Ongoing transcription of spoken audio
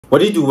What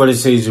do you do? What it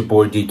say is your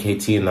boy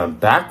DKT, and I'm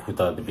back with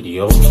another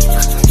video.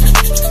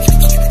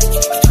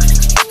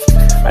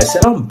 I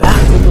said I'm back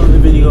with another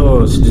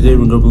video. So today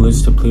we're gonna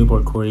listen to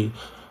Playboi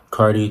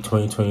Carti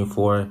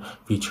 2024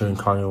 featuring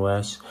Kanye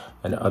West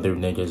and other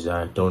niggas that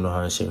I don't know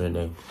how to say their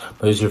name.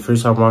 But if it's your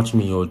first time watching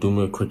me, yo, do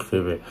me a quick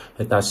favor.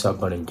 Hit that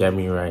sub button, get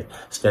me right.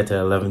 Let's get to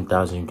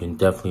 11,000. You can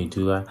definitely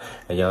do that.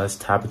 And yeah, let's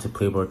tap into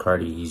Playboi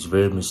Carti. He's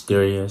very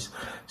mysterious,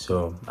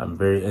 so I'm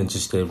very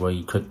interested in what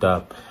he cooked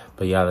up.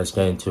 But yeah, let's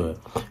get into it.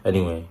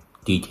 Anyway,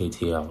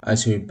 DKT out. Alright,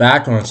 so we're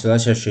back on, so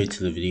let's get straight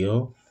to the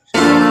video.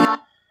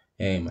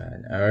 Hey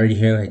man, I already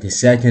hear like the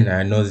second.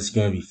 I know this is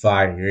gonna be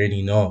fire. You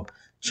already know.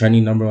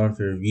 Trending #1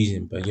 for a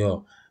reason. But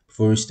yo,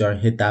 before we start,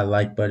 hit that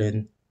like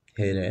button.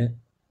 Hit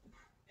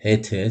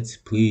it,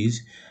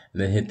 please.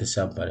 And then hit the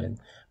sub button.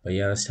 But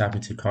yeah, let's tap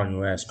into Kanye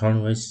West.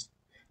 Kanye West,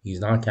 he's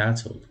not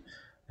cancelled.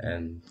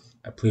 And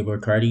Playboi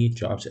Carti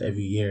drops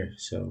every year.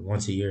 So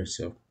once a year.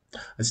 So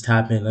let's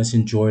tap in. Let's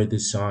enjoy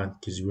this song.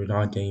 Because we're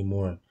not getting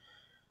more.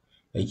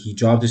 Like, he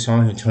dropped the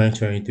song in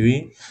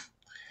 2023.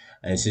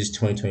 And it says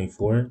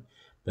 2024.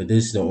 But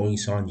this is the only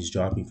song he's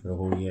dropping for the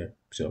whole year.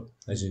 So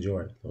let's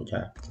enjoy it.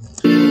 Okay.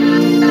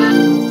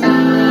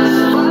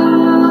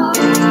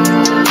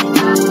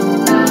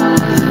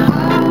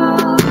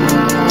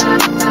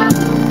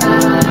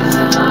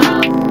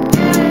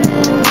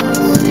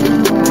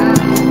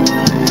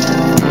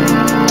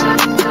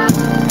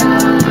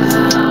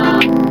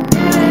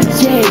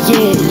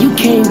 Yeah, you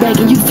came back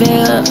and you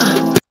fell.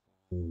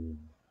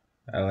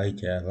 I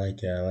like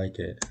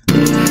it.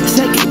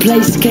 Second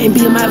place, can't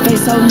be in my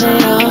face, oh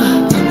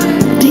now.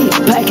 Deep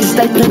pockets,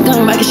 they think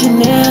I'm like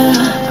Chanel.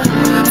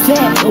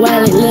 Fat,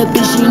 wallet, little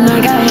bitch, you know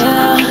I got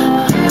hair.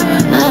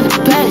 I'm the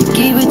patty,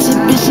 give it to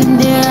bitch in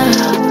there.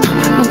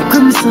 I'm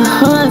crimson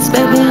hunts,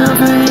 baby, I'm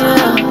for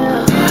real.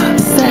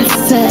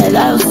 Sad, I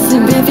was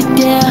in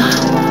Riverdale.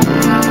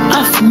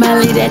 Off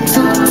Molly, that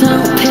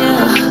two-tone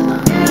pill.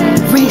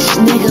 Rich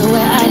nigga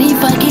with all these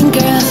fucking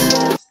girls.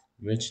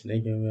 Rich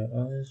nigga with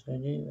all this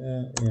fucking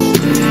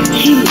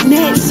He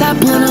next, I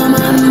put on my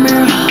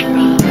mirror.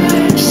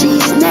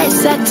 She's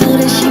next, I told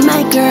her she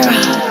my girl.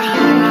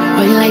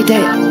 Oh, you like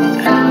that?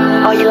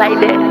 Oh, you like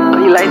that? Oh,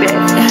 you like that?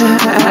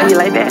 Oh, you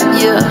like that?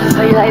 Yeah.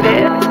 Oh, you like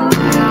that?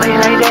 Oh, you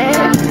like that?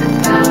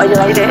 Oh, you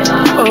like that?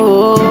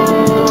 Oh.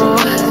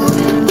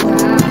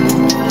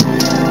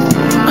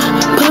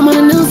 Put him on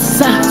the news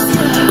side.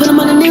 Put him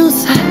on the news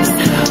side.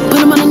 Put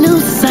him on the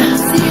news side.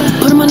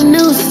 Put him on the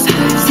news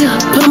side. Yeah.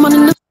 Put him on the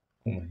news.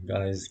 Oh my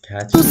god, it's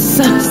catchy. Put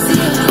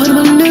him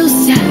on the news,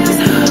 yeah.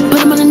 Put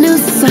him on the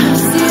news, yeah.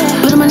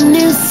 Put him on the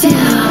news, yeah.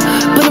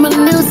 Put him on the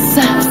news,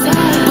 yeah.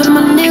 Put him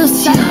on the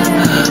news, yeah.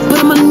 Put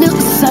him on the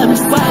news, yeah.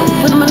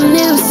 Put him on the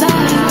news, yeah.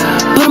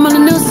 Put him on the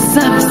news,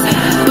 yeah.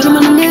 Put him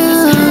on the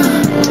news.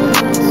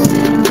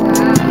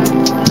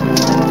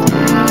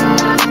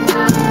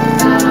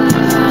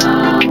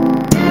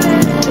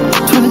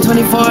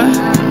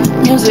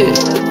 2024 music.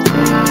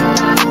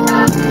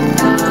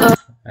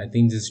 I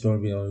think this is going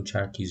to be the only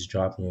track he's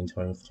dropping in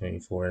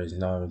 2024. It's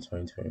not in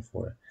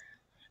 2024.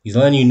 He's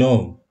letting you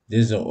know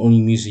this is the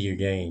only music you're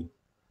getting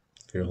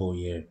for the whole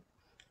year.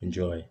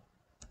 Enjoy.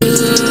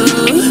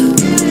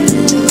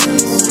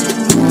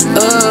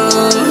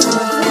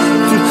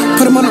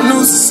 Put him on the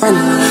news, son.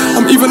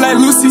 I'm evil like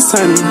Lucy,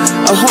 son.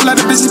 A whole lot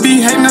of bitches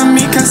be hating on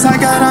me cause I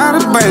got all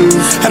the buttons.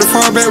 Had a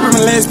fall back with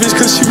my last bitch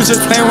cause she was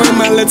just playing with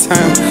my little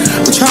time.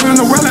 I'm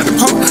traveling the world at the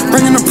Pope,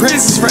 bringing the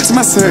praises right to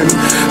my son.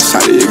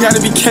 Shawty, you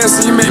gotta be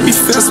canceled, you make me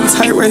feel some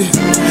tight way.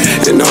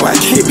 And no, I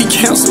can't be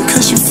canceled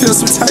cause you feel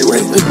some tight way.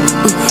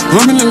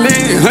 I'm in the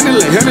lane, honey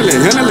leg.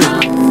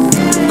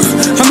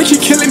 I'ma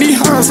keep killing these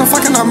hoes, I'm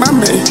fucking on my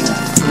man.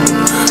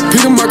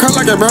 Pick them up, cut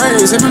like a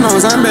brain, sipping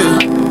on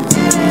Zombie.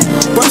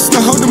 Bust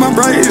the hold of my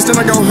braids, then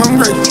I go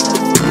hungry.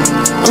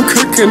 I'm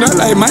cooking up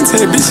like my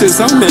 10 bitches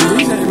on me.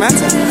 I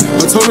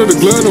told her the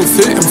glove don't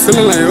fit, I'm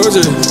feeling like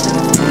OJ.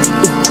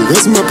 The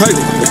rest of my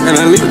pocket, and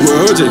I leave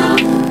with OJ.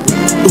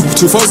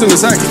 2 folks in the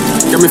sack,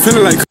 got me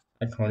feeling like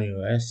Kanye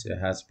West, it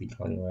has to be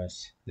Kanye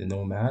West. The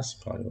no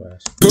mask, Kanye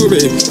West. Kobe,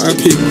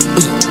 RP.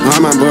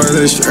 All my boys,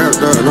 they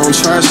strapped up, don't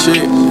try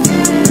shit.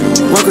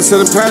 Welcome to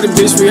the party,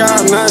 bitch, we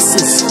all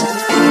nonsense.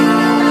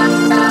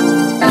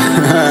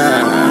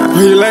 Oh,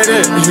 you like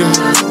that?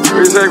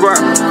 What you say, what?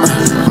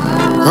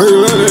 Oh,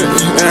 you like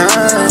that?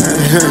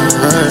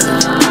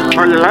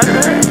 Oh, you like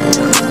that?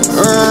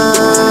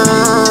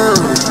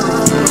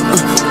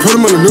 Put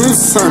him on the news,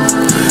 son.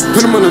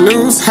 Put him on the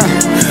news, ha.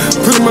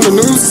 Put him on the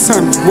news,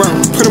 son. Whoa.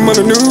 Put him on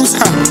the news,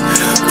 ha.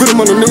 Put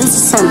him on the news,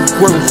 son.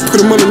 Whoa.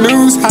 Put him on the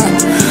news, ha.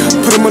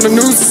 Put him on the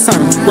news,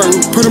 son. Whoa.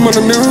 Put him on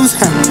the news,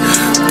 ha.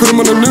 Put him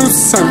on the news,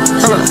 son.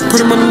 Hold up.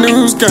 Put him on the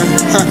news, guy.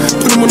 Ha.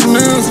 Put him on the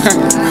news, ha.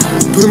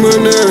 Put him on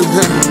the news,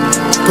 ha.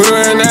 Put him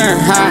in there,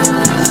 ha.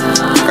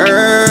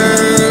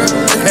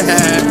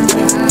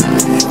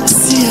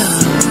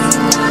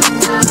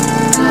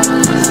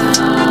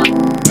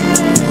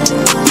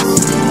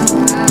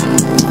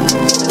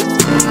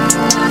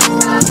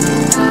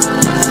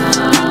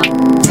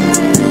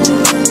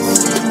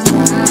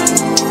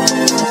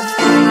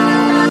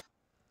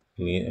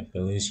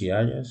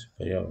 Balenciagas.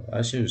 But yo,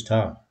 that shit was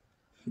top.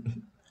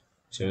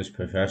 Shit was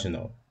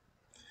professional.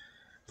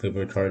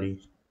 Playboy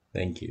Cardi,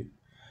 thank you.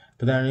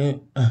 Put that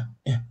in.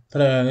 Put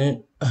that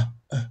in.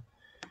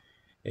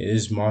 It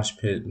is mosh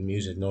pit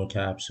music, no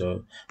cap.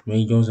 So when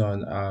he goes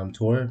on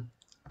tour,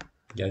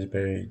 you guys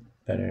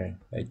better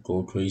like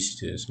go crazy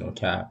to this, no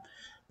cap.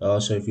 But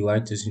also, if you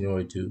like this, you know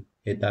what to do.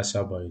 Hit that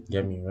sub button.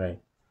 Get me right.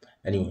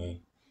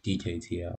 Anyway, DKTL.